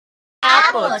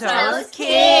Apple's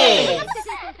Kids!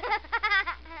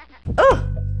 Oh,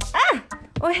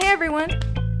 hey everyone.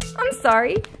 I'm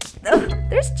sorry.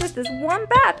 There's just this one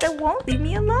bat that won't leave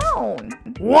me alone.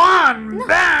 One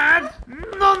bat?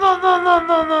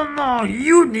 No.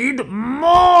 You need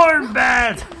more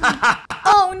bats.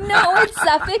 Oh no, it's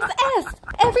Suffix S.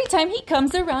 Every time he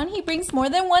comes around, he brings more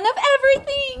than one of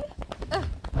everything.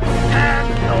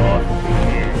 Hello,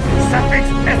 Suffix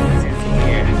S is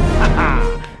here.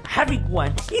 Having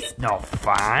one is no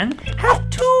fun. Have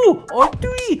two or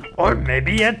three or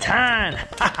maybe a ton.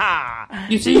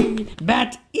 You see,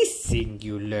 bat is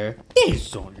singular.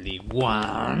 There's only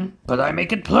one. But I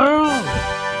make it plural.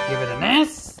 Give it an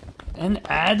S and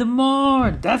add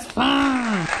more. That's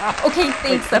fun. Okay,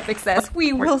 thanks, Suffix S.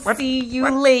 We will see you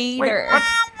later.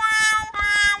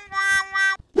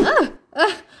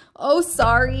 Oh,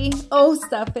 sorry. Oh,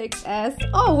 Suffix S.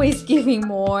 Always giving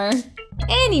more.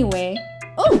 Anyway.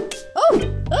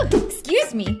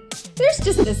 Excuse me. There's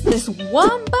just this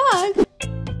one bug.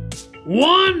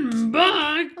 One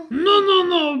bug?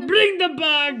 No. Bring the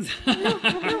bugs. No.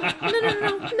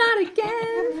 Not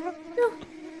again. No.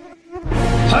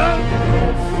 Huh?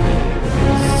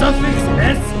 Suffix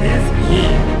S is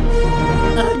here.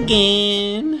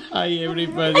 Again. Hi,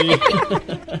 everybody.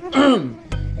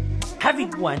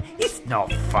 Having one is no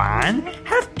fun.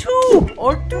 Have two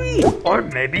or three or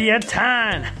maybe a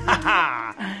ton.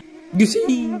 You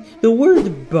see, the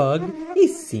word bug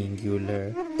is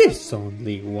singular. There's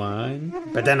only one.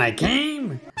 But then I came,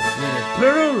 made it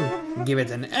plural, give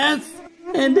it an S,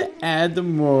 and add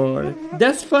more.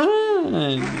 That's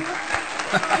fun.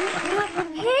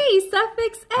 Hey,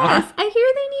 Suffix S. I hear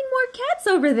they need more cats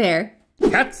over there.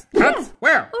 Cats? Yeah,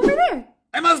 Where? over there.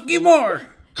 I must give more.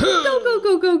 Go.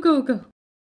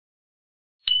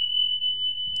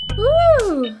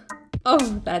 Ooh.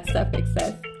 Oh, that's Suffix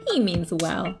S. He means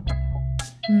well.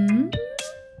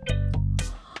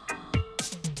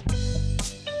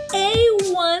 A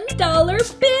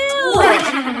 $1 bill. $1?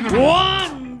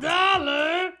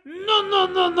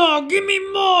 No. Give me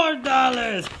more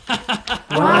dollars.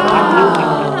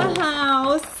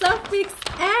 Wow, Suffix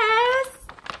S.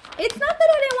 It's not that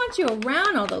I didn't want you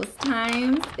around all those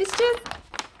times. It's just,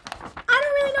 I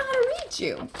don't really know how to read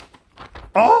you.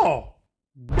 Oh,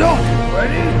 don't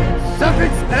worry.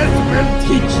 Suffix S will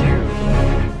teach you.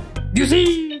 You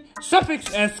see,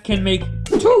 Suffix S can make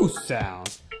two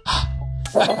sounds.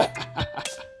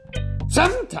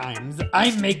 Sometimes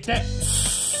I make the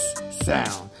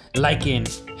sound, like in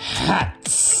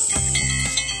hats.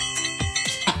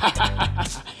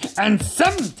 And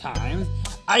sometimes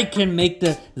I can make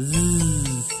the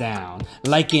Z sound,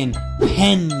 like in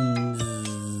pens.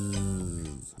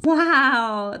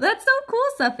 Wow, that's so cool,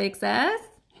 Suffix S.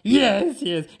 Yes.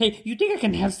 Hey, you think I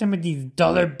can have some of these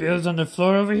dollar bills on the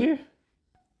floor over here?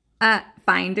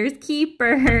 Finders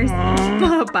keepers.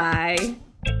 Bye-bye.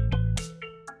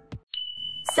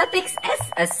 Suffix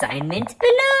S assignment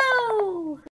below.